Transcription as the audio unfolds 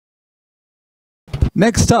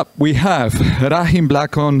Next up, we have Rahim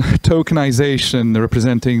Blak on Tokenization,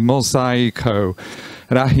 representing Mosaico.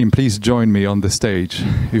 Rahim, please join me on the stage.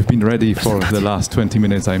 You've been ready for the last 20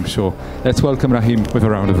 minutes, I'm sure. Let's welcome Rahim with a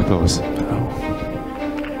round of applause.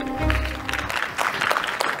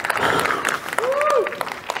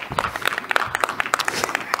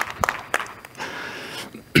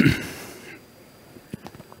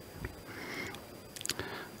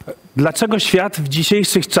 Dlaczego świat w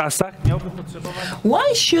dzisiejszych czasach miałby potrzebować...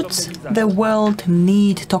 Why should the world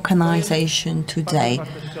need tokenization today?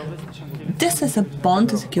 This is a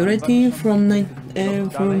bond security from the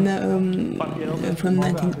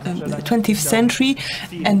 20th century,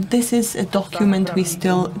 and this is a document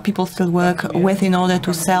people still work with in order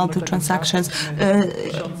to sell the transactions.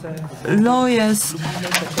 Lawyers,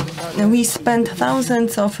 we spend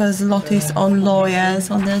thousands of zlotys on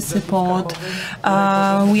lawyers, on their support.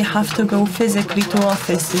 We have to go physically to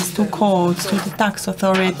offices, to courts, to the tax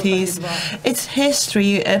authorities. It's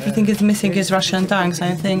history. Everything is missing is Russian tanks,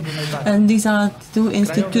 I think. And these are two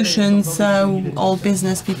institutions all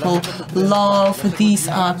business people love. These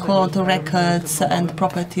are court records and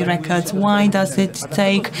property records. Why does it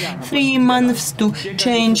take 3 months to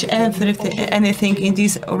change anything in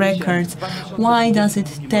these records? Why does it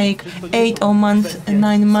take 8 or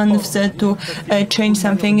 9 months to change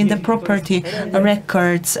something in the property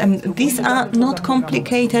records? These are not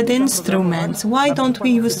complicated instruments. Why don't we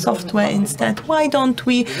use software instead? Why don't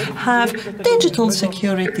we have digital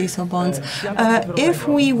securities or bonds? If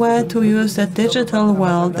we were to use the digital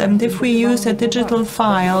world, and if we use a digital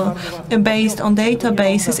file based on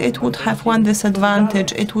databases, it would have one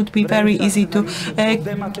disadvantage. It would be very easy to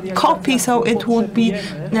copy, so it would be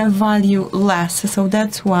valueless. So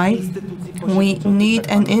that's why we need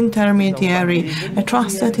an intermediary, a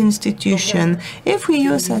trusted institution. If we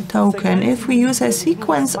use a token, if we use a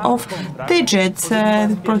sequence of digits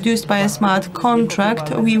produced by a smart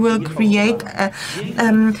contract, we will create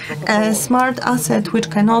a smart asset which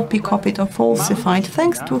cannot be copied or falsified.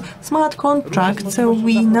 Thanks to smart contracts,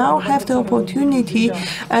 we now have the opportunity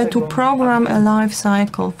to program a life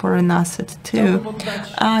cycle for an asset too.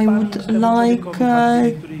 I would like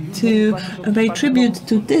to pay tribute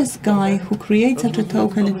to this guy who created such a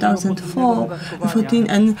token in 2014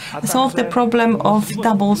 and solved the problem of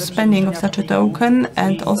double spending of such a token,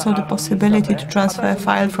 and also the possibility to transfer a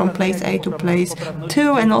file from place A to place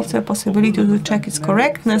 2, and also a possibility to check its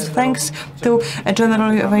correctness thanks to a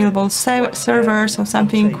generally available servers, or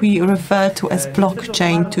something we refer to as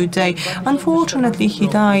blockchain today. Unfortunately, he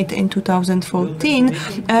died in 2014.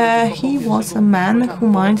 He was a man who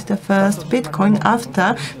mined the first Bitcoin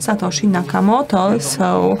after Satoshi Nakamoto,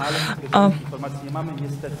 so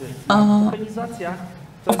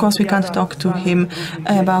of course, we can't talk to him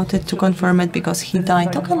about it to confirm it because he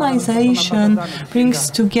died. Tokenization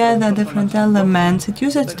brings together different elements. It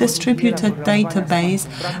uses a distributed database.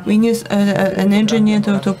 We use an engineer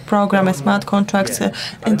to program a smart contracts.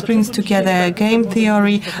 It brings together game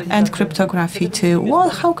theory and cryptography too.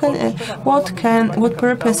 What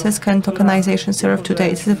purposes can tokenization serve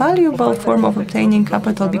today? It's a valuable form of obtaining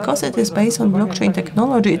capital because it is based on blockchain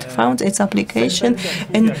technology. It found its application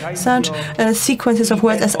in such sequences of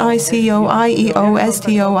words as ICO, IEO,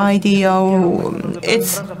 STO, IDO.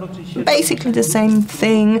 It's basically the same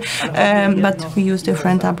thing, but we use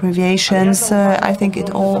different abbreviations. I think it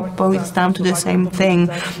all boils down to the same thing.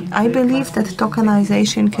 I believe that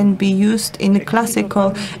tokenization can be used in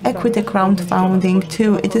classical equity crowdfunding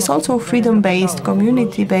too. It is also freedom-based,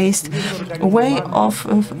 community-based way of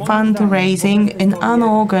fundraising in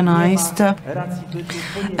unorganized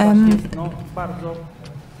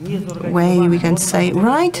way, we can say.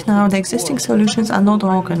 Right now, the existing solutions are not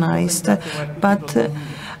organized, but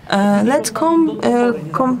let's compare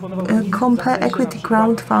equity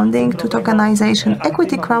crowdfunding to tokenization.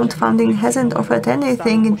 Equity crowdfunding hasn't offered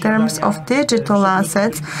anything in terms of digital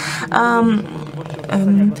assets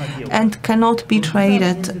and cannot be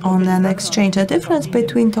traded on an exchange. The difference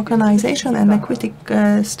between tokenization and equity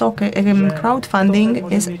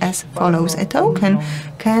crowdfunding is as follows. A token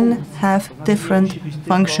can have different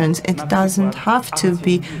functions. It doesn't have to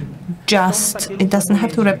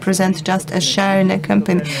represent just a share in a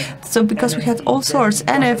company. So because we have all sorts,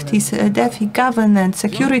 NFTs, DeFi, governance,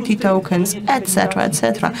 security tokens, etc.,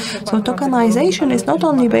 etc. So tokenization is not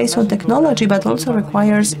only based on technology, but also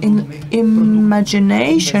requires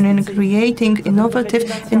imagination in creating innovative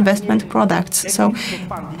investment products. So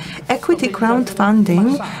equity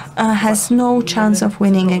crowdfunding has no chance of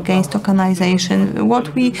winning against tokenization.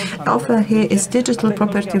 What we offer here is digital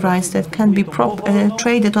property rights that can be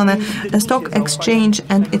traded on a stock exchange,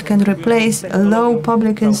 and it can replace low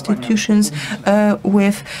public institutions institutions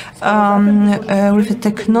with a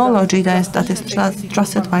technology that is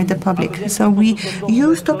trusted by the public. So we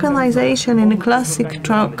use tokenization in classic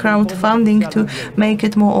crowdfunding to make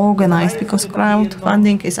it more organized, because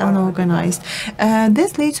crowdfunding is unorganized.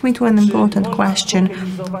 This leads me to an important question.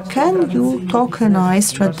 Can you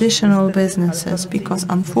tokenize traditional businesses? Because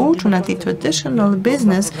unfortunately, traditional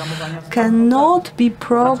business cannot be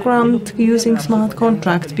programmed using smart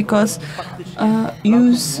contracts, because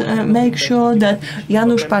make sure that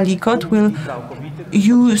Janusz Palikot will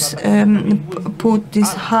put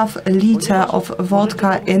this half a liter of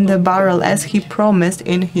vodka in the barrel as he promised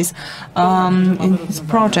in his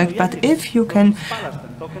project. But if you can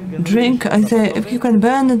if you can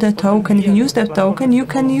burn the token, you can use that token, you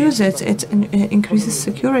can use it. It increases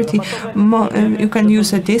security. You can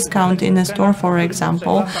use a discount in a store, for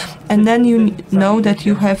example, and then you know that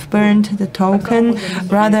you have burned the token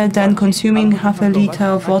rather than consuming half a liter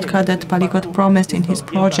of vodka that Palikot promised in his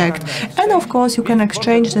project. And of course, you can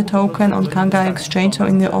exchange the token on Kanga Exchange, so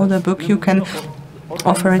in the order book you can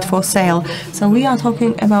offer it for sale. So we are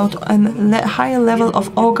talking about a higher level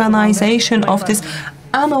of organization of this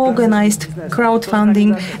unorganized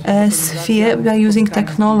crowdfunding sphere by using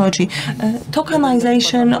technology.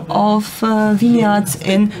 Tokenization of vineyards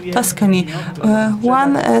in Tuscany.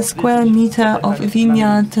 1 square meter of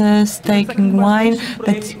vineyard staking wine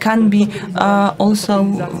that can be also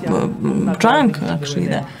drunk, actually.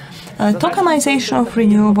 Tokenization of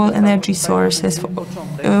renewable energy sources.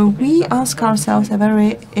 We ask ourselves a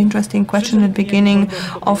very interesting question at the beginning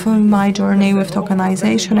of my journey with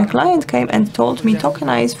tokenization. A client came and told me,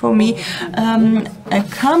 tokenize for me a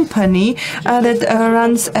company that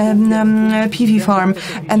runs a PV farm.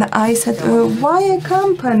 And I said, why a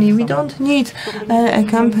company? We don't need a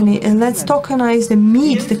company. Let's tokenize the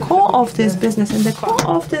meat, the core of this business. And the core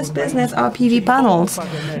of this business are PV panels.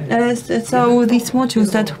 So these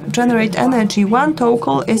modules that generate energy. 1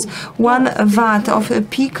 token is 1 watt of a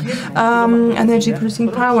peak energy producing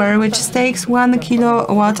power, which stakes 1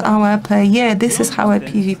 kilowatt hour per year. This is how a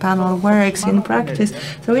PV panel works in practice.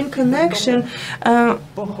 So in connection,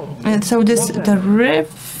 so this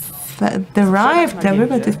derived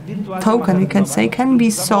derivative token, we can say, can be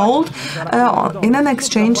sold in an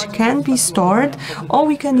exchange, can be stored, or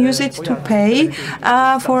we can use it to pay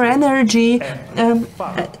for energy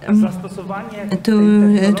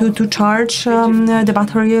to charge the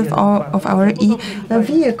battery of our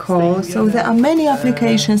e-vehicle. So there are many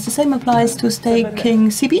applications. The same applies to staking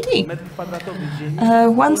CBD.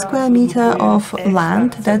 1 square meter of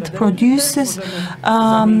land that produces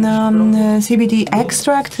CBD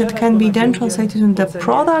extract that can be then translated into the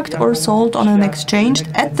product or sold on an exchange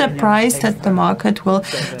at the price that the market will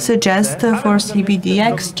suggest for CBD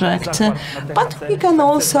extract. But we can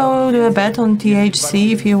also do a bet on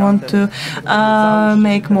THC if you want to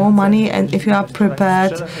make more money, and if you are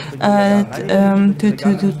prepared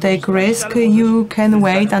to take risk, you can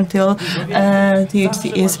wait until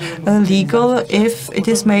THC is legal. If it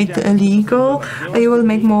is made illegal, you will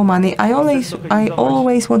make more money. I always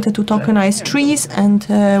wanted to tokenize trees and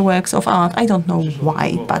works of art. I don't know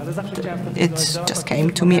why, but it just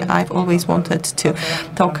came to me. I've always wanted to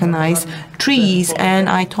tokenize trees, and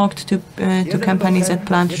I talked to companies that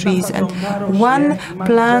plant trees, and 1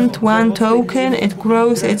 plant, 1 token, it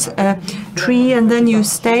grows its tree, and then you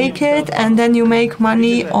stake it, and then you make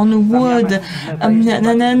money on wood,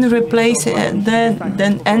 and then replace it,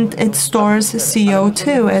 and it stores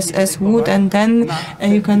CO2 as wood, and then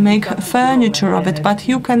you can make furniture of it. But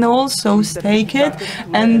you can also stake it,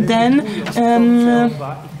 and then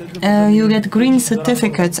you get green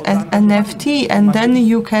certificates, NFT, and then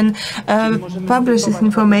you can publish this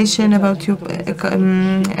information about your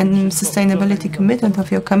and sustainability commitment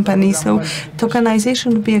of your company. So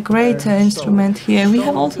tokenization would be a great instrument here. We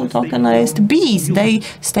have also tokenized bees. They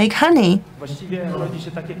stake honey.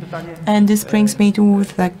 And this brings me to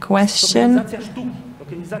the question,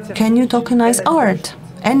 can you tokenize art?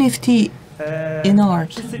 NFT in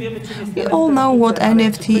art. We all know what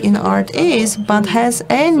NFT in art is, but has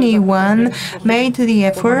anyone made the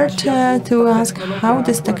effort to ask how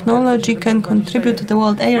this technology can contribute to the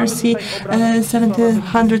world? ARC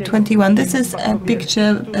 721. This is a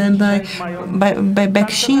picture by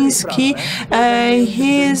Beksiński.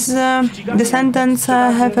 His descendants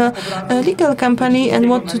have a legal company, and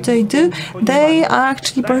what do? They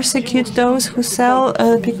actually persecute those who sell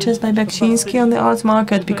pictures by Beksiński on the art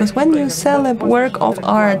market, because when you sell sell a work of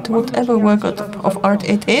art, whatever work of art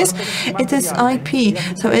it is IP.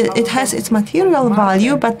 So it has its material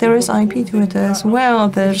value, but there is IP to it as well.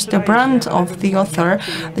 There's the brand of the author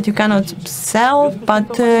that you cannot sell, but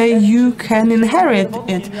you can inherit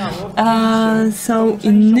it. So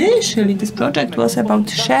initially, this project was about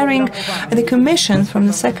sharing the commissions from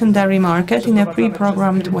the secondary market in a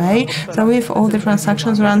pre-programmed way. So if all the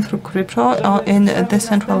transactions run through crypto or in a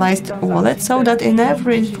decentralized wallet, so that in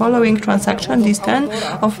every following transaction, these 10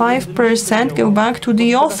 or 5% go back to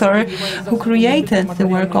the author who created the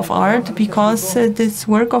work of art, because this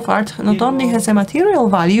work of art not only has a material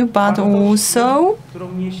value, but also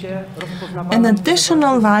an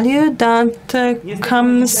additional value that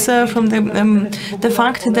comes from the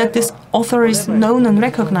fact that this author is known and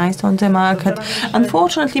recognized on the market.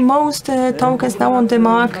 Unfortunately, most tokens now on the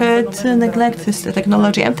market neglect this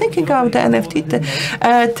technology. I'm thinking about the NFT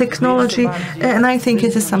technology, and I think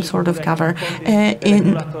it is some sort of cover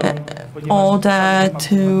in order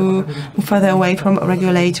to move further away from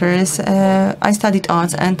regulators. I studied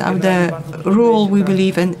arts, and the rule we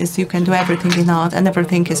believe in is you can do everything in art, and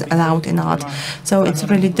everything is allowed in art. So it's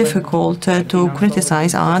really difficult to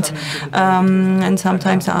criticize art, and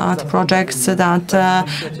sometimes art projects that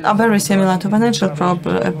are very similar to financial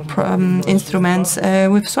instruments.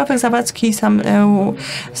 With Sławek Zawadzki,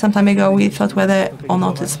 some time ago, we thought whether or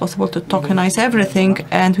not it's possible to tokenize everything,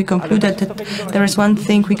 and we concluded that there is one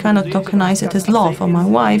thing we cannot tokenize, it is love for my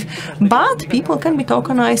wife, but people can be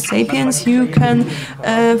tokenized. Sapiens, you can,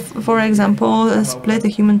 for example, split a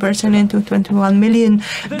human person into 21 million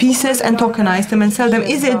pieces and tokenize them and sell them.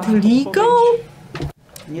 Is it legal?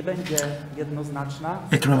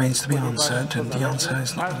 It remains to be answered, and the answer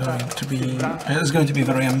is not going to be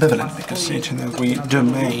very ambivalent, because each and every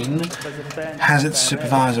domain has its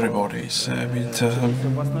supervisory bodies, be it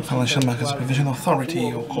Financial Market Supervision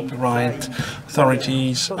Authority or copyright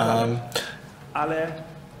authorities,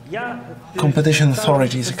 competition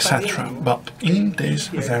authorities, etc. But in this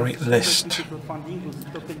very list,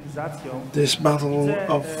 this battle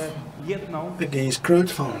against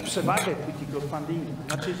crowdfunding,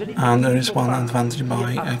 and there is one advantage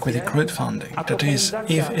by equity crowdfunding, that is,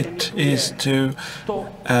 if it is to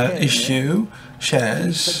issue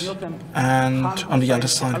shares, and on the other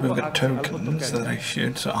side we've got tokens that are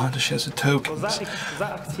issued, so either shares or tokens,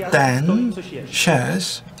 then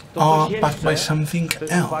shares are backed by something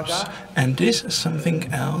else, and this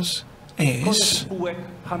something else is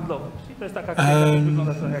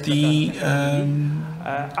the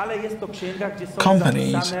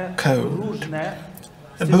company's code,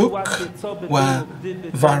 a book where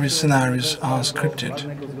various scenarios are scripted.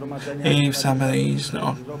 If somebody is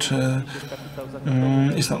not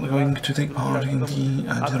going to take part in the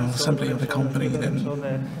General Assembly of the company, then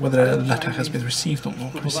whether a letter has been received or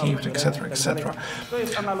not received, etc., etc.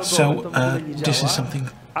 So this is something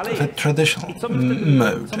of a traditional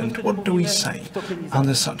mode. And what do we say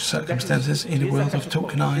under such circumstances in the world of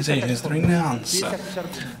tokenization? Is there any answer?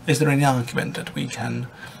 Is there any argument that we can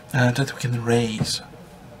raise?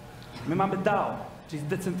 We've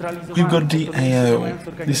got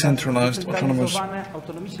DAO, decentralized autonomous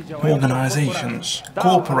organizations,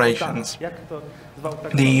 corporations,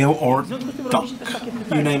 DAO or DOC,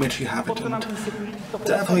 you name it, you have it. And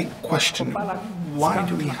therefore I question, why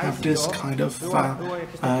do we have this kind of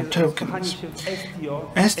tokens?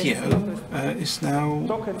 STO is now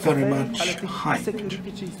very much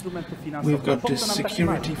hyped. We've got this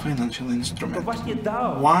security financial instrument.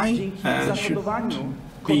 Why should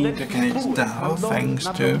be the case DAO, thanks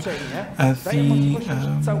to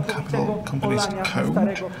the Capital Companies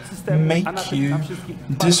Code, make you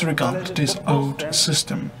disregard this old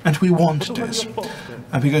system? And we want this,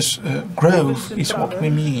 because growth is what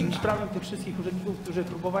we mean.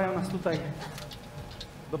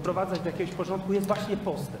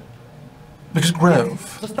 Because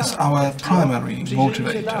growth is our primary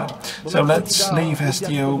motivator. So let's leave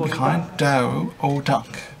STO behind. DAO or DOC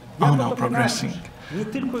are now progressing.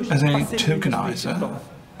 As a tokenizer,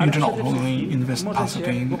 you do not only invest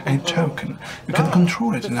passively in a token, you can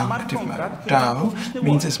control it in active mode. DAO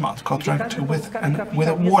means a smart contract with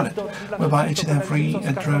a wallet, whereby each and every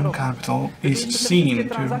drawn capital is seen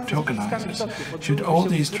to tokenizers. Should all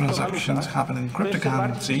these transactions happen in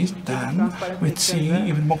cryptocurrencies, then we'd see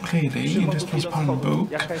even more clearly in this transparent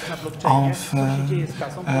book of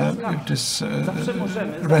this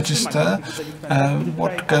register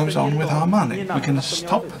what goes on with our money. We can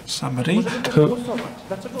stop somebody who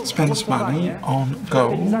spends money on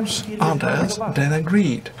goals others than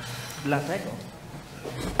agreed.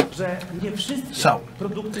 So,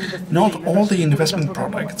 not all the investment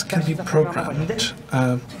products can be programmed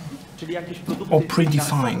or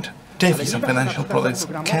predefined. Definitely some financial products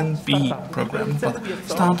can be programmed, but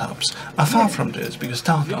startups are far from this, because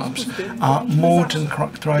startups are more than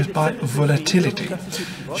characterized by volatility.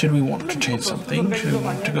 Should we want to change something, should we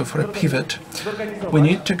want to go for a pivot, we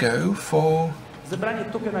need to go for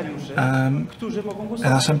an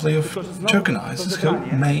assembly of tokenizers who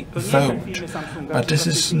may vote. But this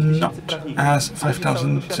is not as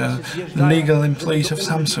 5,000 legal employees of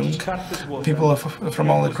Samsung, people from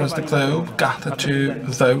all across the globe, gather to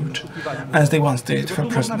vote as they once did for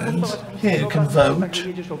presidents. Here you can vote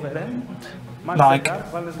like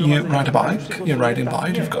you ride a bike, you're riding a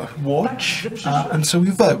bike, you've got a watch, and so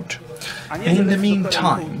you vote. In the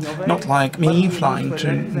meantime, not like me flying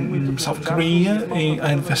to South Korea,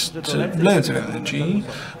 I invest loads of energy,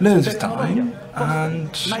 loads of time, and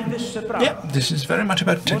yeah, this is very much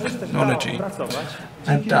about technology.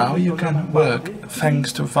 And now you can work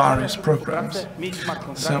thanks to various programs.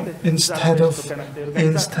 So instead of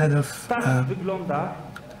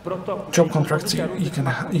job contracts,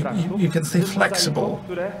 you can stay flexible.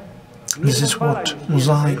 This is what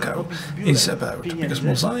Mosaico is about, because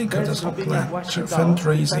Mosaico does not plan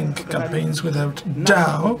fundraising campaigns without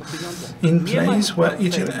DAO in place, where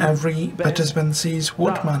each and every participant sees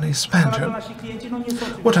what money is spent on.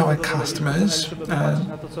 What our customers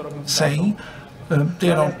say,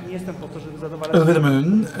 they are not over the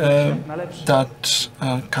moon that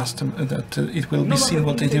it will be seen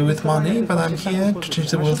what they do with money, but I'm here to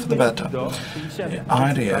change the world for the better.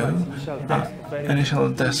 IDO, initial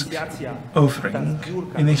desk offering,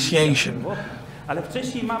 initiation.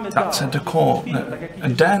 That's at the core.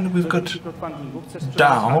 And then we've got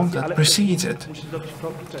DAO that precedes it.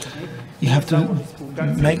 You have to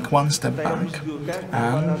make one step back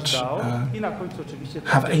and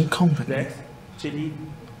have a company.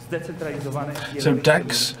 So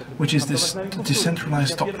DEX, which is this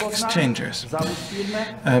decentralized stock exchanges,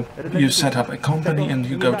 you set up a company and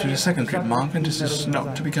you go to the secondary market. This is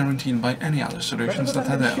not to be guaranteed by any other solutions that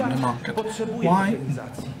are there on the market. Why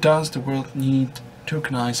does the world need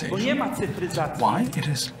tokenization? Why? It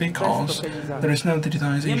is because there is no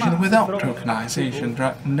digitization without tokenization. There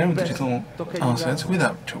are no digital assets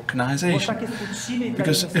without tokenization.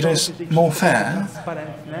 Because it is more fair,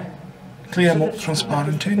 clear, more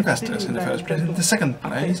transparent to investors in the first place. In the second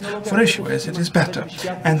place, for issuers it is better.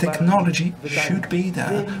 And technology should be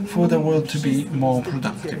there for the world to be more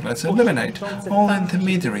productive. Let's eliminate all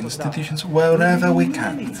intermediary institutions wherever we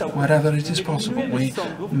can, wherever it is possible. We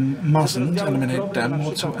mustn't eliminate them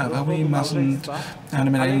whatsoever. We mustn't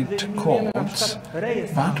eliminate courts,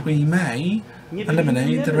 but we may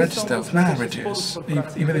eliminate the register of marriages,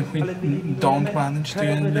 even if we don't manage to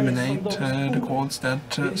eliminate the courts that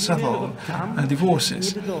settle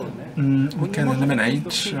divorces. We can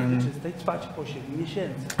eliminate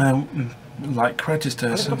like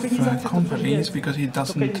registers of companies, because it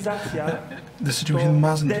doesn't, the situation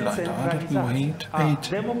mustn't be like that. It will wait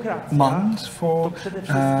 8 months for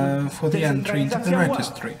the entry into the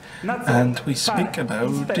registry. And we speak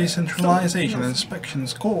about decentralization,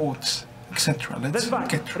 inspections, courts, etc. Let's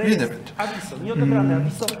get rid of it.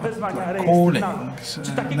 Callings,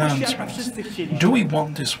 announcements. Do we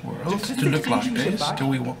want this world to look like this? Do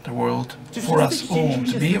we want the world for us all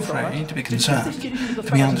to be afraid, to be concerned, to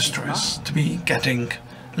be under stress, to be getting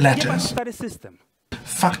letters?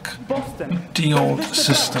 Fuck the old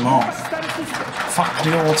system off. Fuck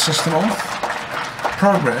the old system off.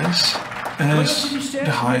 Progress is the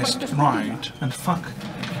highest right. And fuck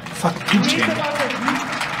Putin.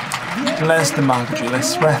 Less demagogy,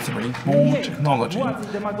 less rhetoric, more technology,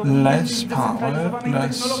 less power,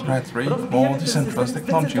 less rhetoric, more decentralized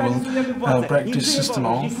technology will break this system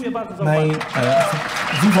off. May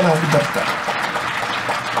viva la libertà!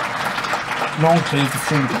 Long live the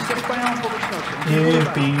freedom!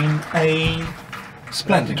 You've been a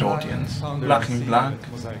splendid audience. Blak,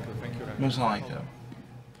 Mosaico.